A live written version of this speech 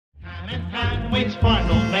Time waits for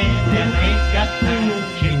no man and ain't got time to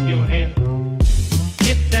shake your head.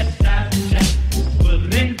 Get that style check, put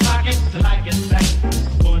it in pockets like it's back.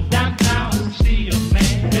 Going downtown to see a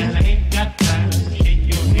man and ain't got time to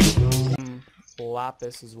shake your head.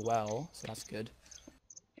 Lapis as well, so that's good.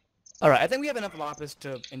 Alright, I think we have enough lapis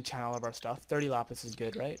to enchant all of our stuff. 30 lapis is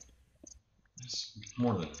good, right? It's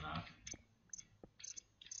more than enough.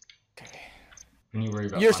 Okay. When you worry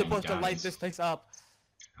about You're finding supposed to light diamonds. this place up.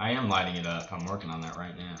 I am lighting it up. I'm working on that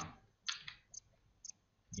right now.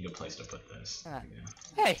 Need a place to put this. Ah.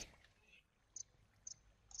 Yeah. Hey!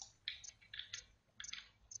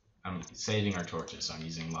 I'm saving our torches, so I'm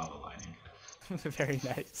using lava lighting. Very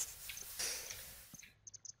nice.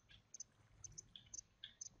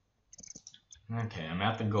 Okay, I'm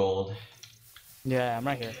at the gold. Yeah, I'm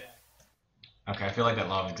right here. Okay, I feel like that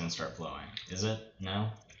lava's gonna start flowing. Is it? No?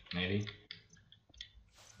 Maybe?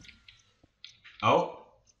 Oh!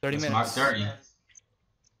 30 It's minutes. marked 30.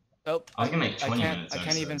 Oh, I was gonna make 20 minutes. I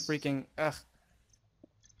can't even episodes. freaking... Ugh.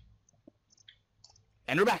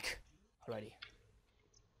 And we're back! Alrighty.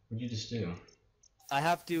 What'd you just do? I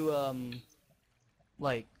have to,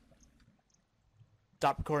 like...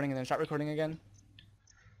 stop recording and then start recording again.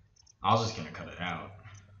 I was just gonna cut it out.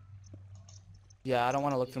 Yeah, I don't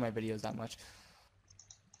want to look through my videos that much.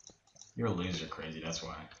 You're a loser, crazy, that's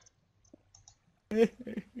why.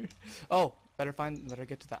 Oh, better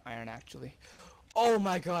get to that iron actually. Oh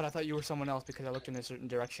my god, I thought you were someone else because I looked in a certain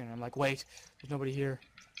direction. I'm like, wait, there's nobody here.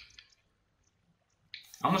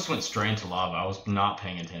 I almost went straight into lava. I was not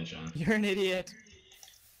paying attention. You're an idiot.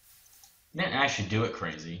 You didn't actually do it,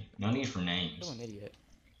 crazy. No need for names. You're an idiot.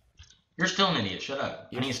 You're still an idiot. Shut up.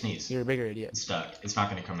 I need to sneeze. You're a bigger idiot. It's stuck. It's not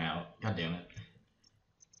gonna come out. God damn it.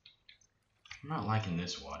 I'm not liking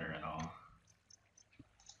this water at all.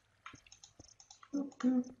 Boop,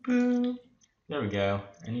 boop, boop. There we go.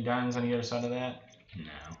 Any diamonds on the other side of that?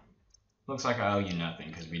 No. Looks like I owe you nothing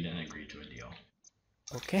because we didn't agree to a deal.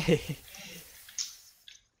 Okay.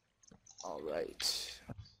 Alright.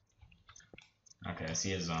 Okay, I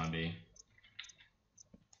see a zombie.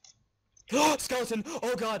 Skeleton!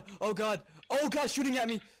 Oh god! Oh god! Oh god, shooting at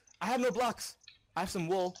me! I have no blocks. I have some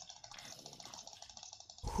wool.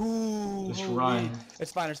 Ooh, Just holy. run.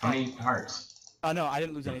 It's fine, it's How fine. many hearts? Oh no, I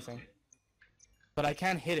didn't lose anything. But I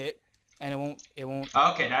can hit it, and it won't...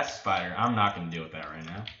 Okay, that's a spider. I'm not gonna deal with that right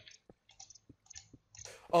now.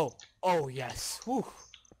 Oh yes. Whew.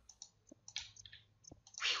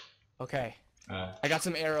 Okay. I got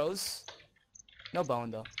some arrows. No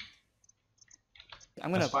bone though.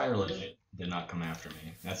 I'm The gonna... spider legit did not come after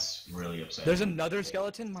me. That's really upsetting. There's another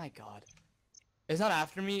skeleton? My god. It's not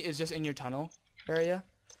after me, it's just in your tunnel area.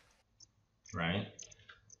 Right?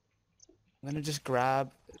 I'm gonna just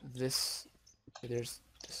grab this. There's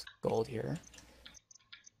this gold here.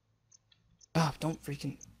 Ah, don't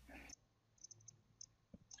freaking...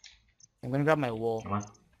 I'm gonna grab my wool. Come on.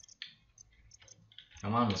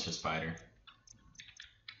 Come on, Mr. Spider.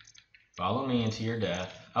 Follow me into your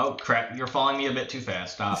death. Oh, crap. You're following me a bit too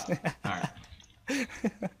fast. Stop. Alright. I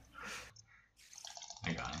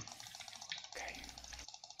got him. Okay.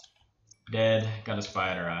 Dead. Got a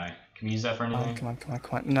spider eye. Can we use that for Oh, anything? come on, come on,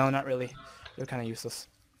 come on. No, not really. They're kind of useless.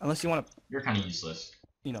 Unless you want to, You're kind of useless.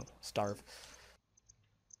 you know, starve.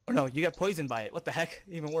 Or no, you get poisoned by it. What the heck?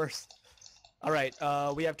 Even worse. Alright,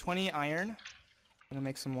 we have 20 iron. I'm gonna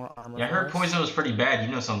make some more armor. Yeah, I for heard us. poison was pretty bad.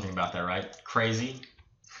 You know something about that, right? Crazy.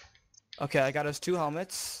 Okay, I got us 2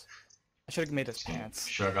 helmets. I should have made us pants.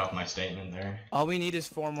 Shrug off my statement there. All we need is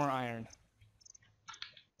 4 more iron.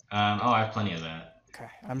 Oh, I have plenty of that. Okay,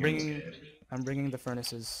 You're good. I'm bringing the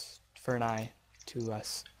furnace to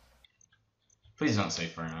us. Please don't say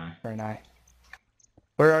fern eye.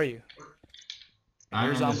 Where are you? I'm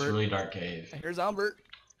Here's in this Albert. really dark cave. Here's Albert.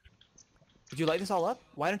 Did you light this all up?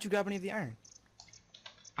 Why don't you grab any of the iron?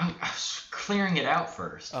 I was clearing it out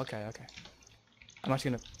first. Okay. I'm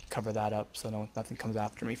actually gonna cover that up so nothing comes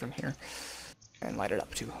after me from here. And light it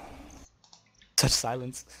up too. Such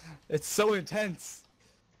silence. It's so intense.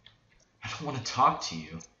 I don't want to talk to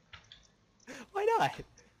you. Why not?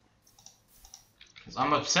 Because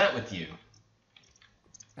I'm upset with you.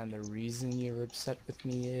 And the reason you're upset with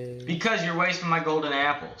me is... Because you're wasting my golden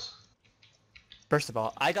apples. First of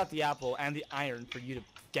all, I got the apple and the iron for you to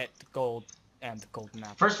get the gold and the golden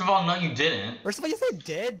apple. First of all, no you didn't. First of all, yes I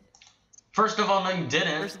did. First of all, no you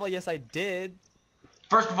didn't. First of all, yes I did.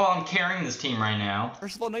 First of all, I'm carrying this team right now.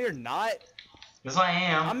 First of all, no you're not. Yes, I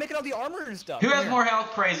am. I'm making all the armor and stuff. Who Come has here. more health,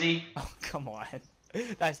 crazy? Oh, come on.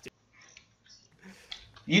 That's stupid.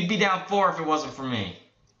 You'd be down 4 if it wasn't for me.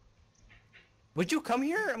 Would you come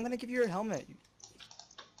here? I'm gonna give you your helmet. I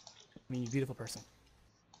mean, you beautiful person.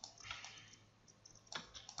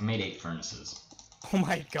 I made 8 furnaces. Oh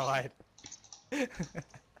my god. I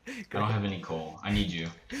don't have any coal. I need you.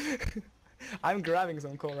 I'm grabbing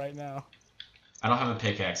some coal right now. I don't have a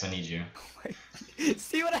pickaxe. I need you.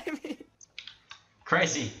 See what I mean?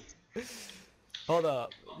 Crazy. Hold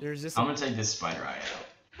up. There's just. I'm gonna take this spider eye out.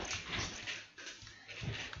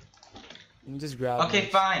 You just grab. Okay, this.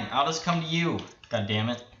 fine. I'll just come to you. God damn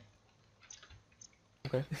it.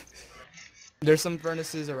 Okay. There's some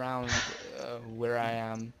furnaces around where I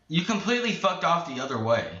am. You completely fucked off the other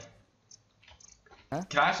way. Huh?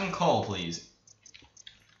 Can I have some coal, please?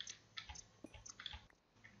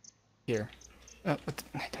 Here. Oh,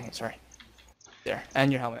 dang it, sorry. There.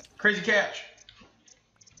 And your helmet. Crazy catch.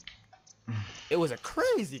 It was a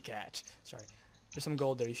crazy catch. Sorry. There's some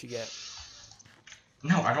gold there you should get.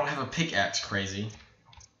 No, I don't have a pickaxe, crazy.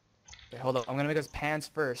 Okay, hold up. I'm gonna make us pants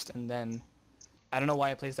first, and then... I don't know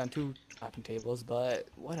why I placed down 2 crafting tables, but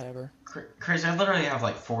whatever. Crazy, I literally have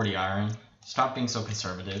like 40 iron. Stop being so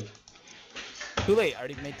conservative. Too late. I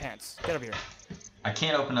already made pants. Get over here. I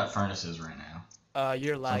can't open up furnaces right now.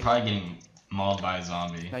 You're So I'm lagging. probably getting mauled by a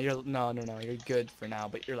zombie. No, you're good for now,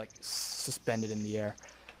 but you're like suspended in the air.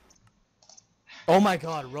 Oh my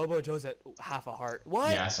god, Robo Joe's at half a heart.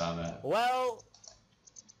 What? Yeah, I saw that. Well,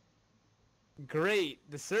 great.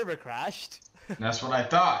 The server crashed. That's what I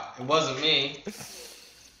thought. It wasn't me.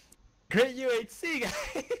 Great UHC,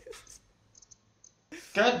 guys.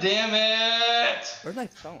 God damn it! Where's my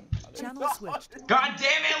phone? Channel switched. God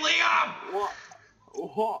damn it,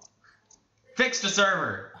 Liam! Fix the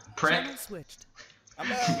server, prick. Channel switched. I'm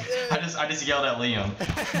out. I just yelled at Liam.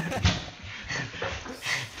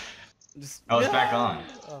 Just, Oh, it's back on.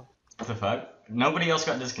 Oh. What the fuck? Nobody else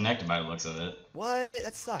got disconnected by the looks of it. What?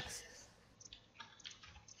 That sucks.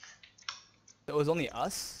 It was only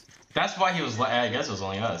us? That's why he was. I guess it was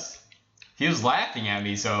only us. He was laughing at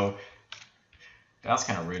me, so that was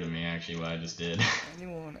kind of rude of me, actually. What I just did.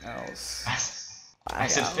 Anyone else? I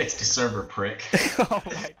said fix the server, prick. Oh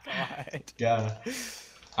my god. Yeah.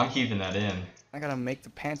 I'm keeping that in. I gotta make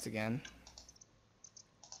the pants again.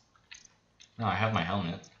 No, I have my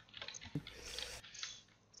helmet.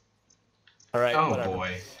 Alright, Oh whatever.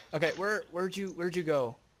 boy. Okay, where'd you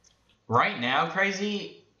go? Right now,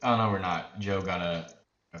 crazy. Oh no, we're not. Joe got a.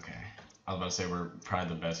 Okay. I was about to say we're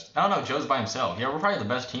probably the best. Oh no, Joe's by himself. Yeah, we're probably the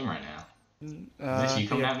best team right now. Is this you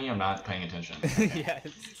coming at me? I'm not paying attention. Okay.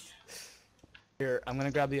 Yes. Here, I'm gonna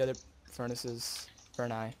grab the other furnaces for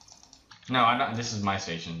an eye. No, I'm not. This is my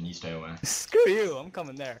station. You stay away. Screw you, I'm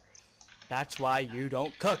coming there. That's why you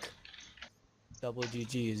don't cook. Double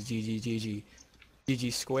GG is GG.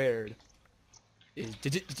 GG squared is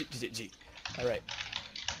G. Alright.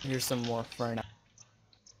 Here's some more for an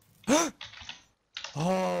eye.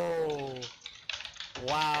 Oh.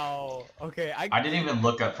 Wow. Okay, I didn't even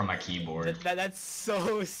look up from my keyboard. That's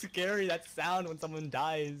so scary, that sound when someone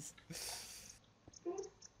dies.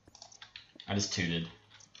 I just tooted.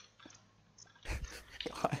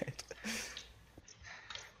 God.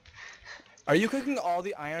 Are you cooking all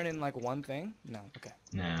the iron in like one thing? No, okay.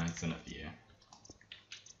 No, it's enough for you.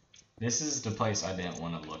 This is the place I didn't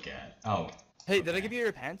want to look at. Oh. Hey, did I give you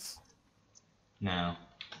your pants? No.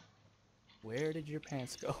 Where did your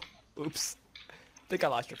pants go? Oops. I think I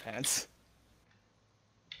lost your pants.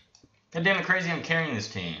 God damn it, crazy! I'm carrying this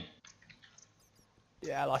team.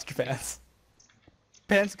 Yeah, I lost your pants.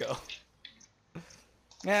 Pants go.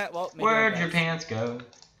 Yeah, well, maybe Where'd I'm your back. pants go?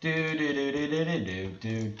 Do do do do do do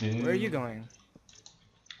do do. Where are you going?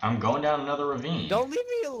 I'm going down another ravine. Don't leave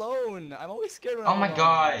me alone. I'm always scared when Oh I'm my alone.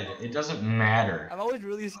 god! It doesn't matter. I'm always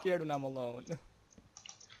really scared when I'm alone.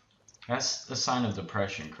 That's a sign of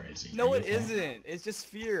depression, crazy. No, Are it you okay? isn't. It's just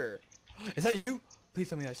fear. Is that you? Please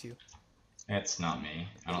tell me that's you. It's not me.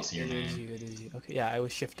 I don't see your It is name. you. It is you. Okay, yeah, I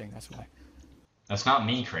was shifting. That's why. That's not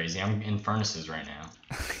me, crazy. I'm in furnaces right now.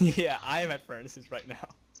 Yeah, I am at furnaces right now.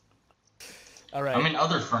 All right. I'm in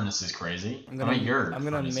other furnaces, crazy. I'm at your I'm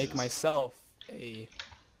gonna furnaces. make myself a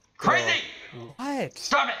Crazy! what?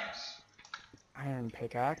 Stop it! Iron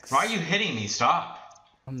pickaxe. Why are you hitting me? Stop.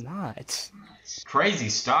 I'm not. Crazy,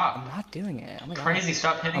 I'm stop. not doing it. Oh my god. Crazy,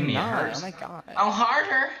 stop hitting I'm me. not. It hurts. Oh my god. Oh,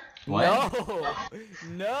 harder. What?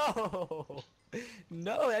 No. No.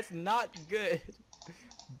 No, that's not good.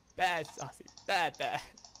 Bad, Saucy. Bad.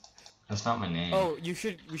 That's not my name. Oh, we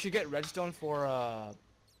should get redstone for I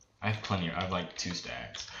have plenty. I have like 2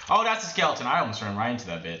 stacks. Oh, that's a skeleton. I almost ran right into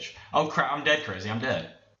that bitch. Oh crap! I'm dead, crazy. I'm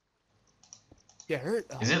dead. get hurt.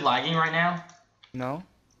 Oh. Is it lagging right now? No.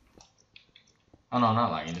 Oh no,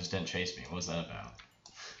 not lagging. It just didn't chase me. What was that about?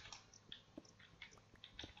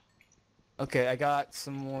 Okay, I got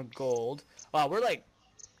some more gold. Wow, we're like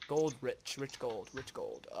gold rich gold.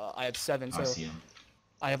 I have 7, Oh, so I see him.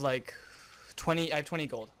 I have like 20. I have 20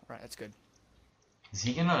 gold. All right, that's good. Is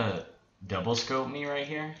he gonna double scope me right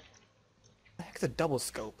here? What the heck's a double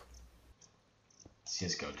scope? It's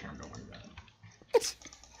his go turn. Don't worry about it.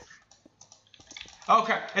 Oh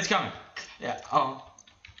crap! It's coming. Yeah. Oh.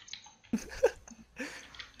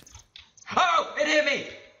 Oh! It hit me.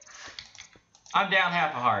 I'm down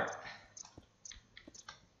half a heart.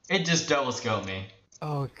 It just double scoped me.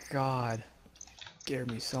 Oh god, scared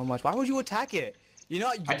me so much. Why would you attack it? You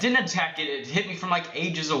know. I didn't attack it. It hit me from like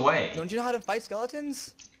ages away. Don't you know how to fight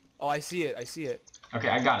skeletons? Oh, I see it. I see it. Okay,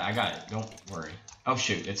 I got it. I got it. Don't worry. Oh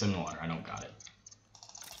shoot! It's in the water. I don't got it.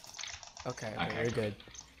 Okay, Okay. you're good.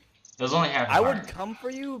 It was only half a I heart. would come for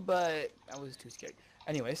you, but I was too scared.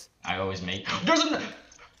 Anyways. I always make.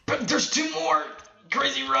 There's two more.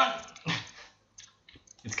 Crazy run.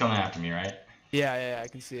 It's coming after me, right? Yeah, I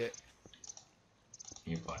can see it.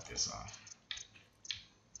 You block this off.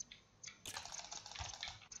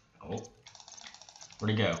 Oh.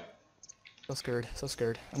 Where'd he go? So scared, so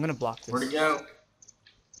scared. I'm gonna block this. Where'd he go?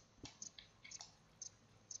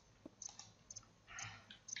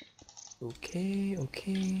 Okay.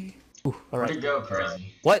 Ooh, all Where'd right. he go,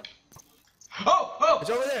 crazy? What? Oh! It's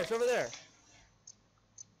over there. It's over there.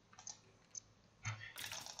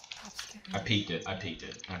 I peeked it.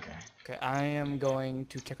 Okay. Okay, I am going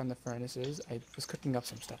to check on the furnaces. I was cooking up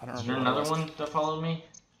some stuff. I don't Is there remember. another one that followed me?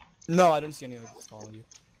 No, I didn't see any of those follow you.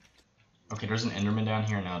 Okay, there's an Enderman down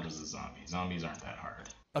here. Now there's a zombie. Zombies aren't that hard.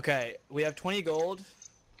 Okay, we have 20 gold,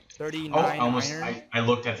 39 Oh, almost. iron. I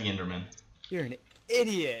looked at the Enderman. You're an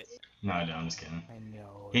idiot. No, I don't. I'm just kidding. I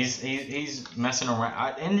know. He's messing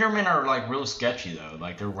around. Endermen are like real sketchy though.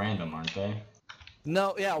 Like they're random, aren't they?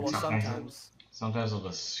 No, yeah, well Sometimes. sometimes. Sometimes they'll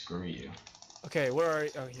just screw you. Okay, where are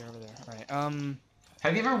you? Oh, here, over there. All right.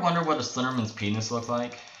 Have you ever wondered what a Slenderman's penis looked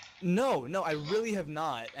like? No, I really have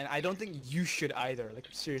not, and I don't think you should either. Like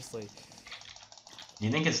seriously. Do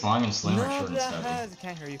you think it's long and slim or No, short and stubby? I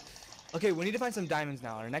can't hear you. Okay, we need to find some diamonds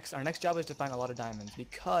now. Our next job is to find a lot of diamonds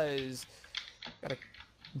because gotta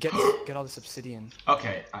get all this obsidian.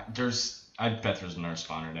 Okay, I bet there's another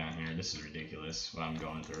spawner down here. This is ridiculous what I'm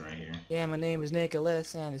going through right here. Yeah, my name is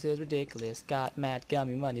Nicholas, and this is ridiculous. Got mad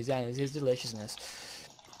gummy money's and this is deliciousness.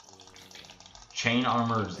 Chain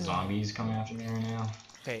armored zombies coming after me right now.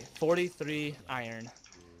 Okay, 43 iron.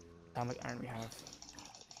 How much iron we have?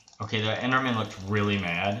 Okay, the Enderman looked really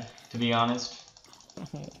mad, to be honest.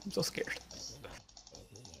 I'm so scared.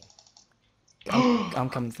 I'm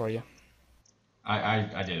coming for you.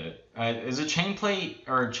 I did it. Is a chain plate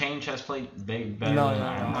or a chain chest plate better No, than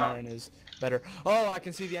iron? iron is better. Oh, I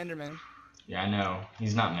can see the Enderman. Yeah, I know.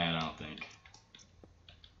 He's not mad, I don't think.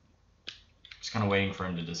 Just kind of waiting for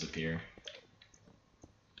him to disappear.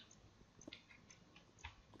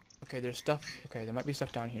 Okay, there's stuff. Okay, there might be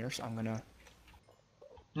stuff down here, so I'm gonna.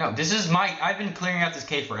 No, this is my. I've been clearing out this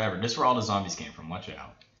cave forever. This is where all the zombies came from. Watch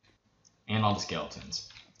out. And all the skeletons.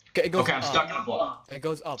 Okay, it goes Okay, I'm up. stuck in a block. It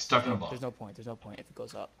goes up. Stuck in a block. There's no point if it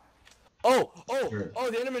goes up. Oh! Sure.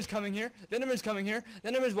 Oh, the Enderman's coming here. The Enderman's coming here.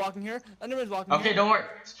 The Enderman's walking here. The Enderman's walking Okay, here. don't worry.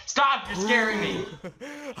 Stop! You're scaring me.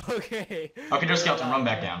 Okay. Okay, there's a skeleton. Run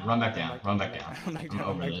back down. Run back down. Run back down. Run back I'm down,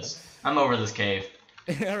 over run back this. I'm over this cave.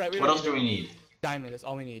 Alright, What else do we need? Diamond, that's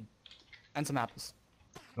all we need. And some apples.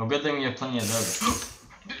 Well, good thing we have plenty of those.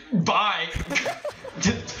 Bye!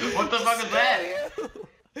 What the fuck is that?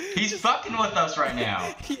 He's fucking with us right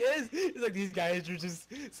now. He is. He's like, these guys are just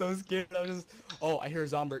so scared. I'm just. Oh, I hear a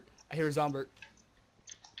Zombert.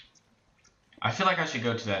 I feel like I should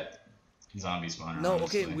go to that zombie spawner. No,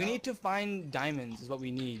 honestly. okay, we need to find diamonds. Is what we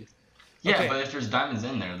need. Yeah, Okay. but if there's diamonds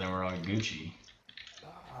in there, then we're all Gucci. Oh,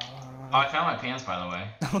 I found my pants, by the way.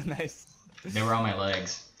 Oh, nice. They were on my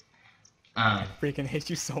legs. Freaking hate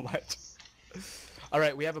you so much. All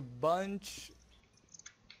right, we have a bunch.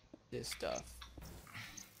 This stuff.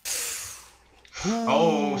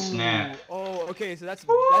 Oh, snap. Oh, okay, so that's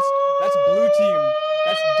blue team.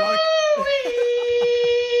 That's dark.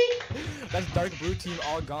 That's dark blue team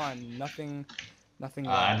all gone. Nothing left.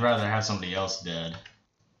 I'd rather have somebody else dead.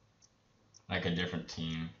 Like a different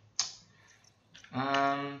team.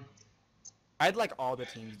 I'd like all the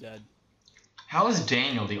teams dead. How is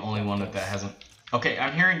Daniel the only one that hasn't... Okay,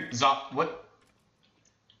 I'm hearing what?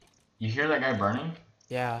 You hear that guy burning?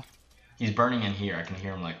 Yeah. He's burning in here. I can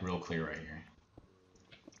hear him like real clear right here.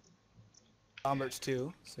 Zomberts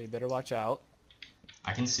too, so you better watch out.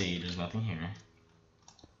 I can see. There's nothing here.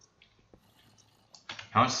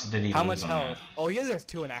 How much did he How lose much on health? Oh, he has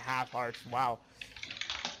 2.5 hearts. Wow.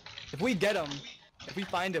 If we get him, if we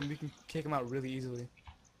find him, we can kick him out really easily.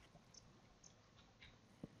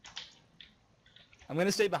 I'm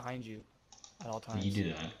gonna stay behind you at all that? times. You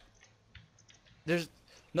do that. There's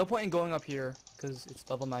No point in going up here, because it's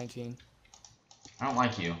level 19. I don't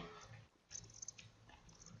like you.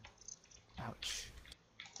 Ouch.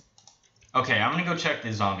 Okay, I'm gonna go check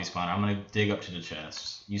the zombie spawn. I'm gonna dig up to the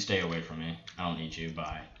chests. You stay away from me. I don't need you.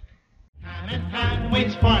 Bye. Time and time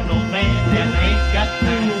waits for no man that ain't got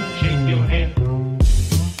to shake your hand.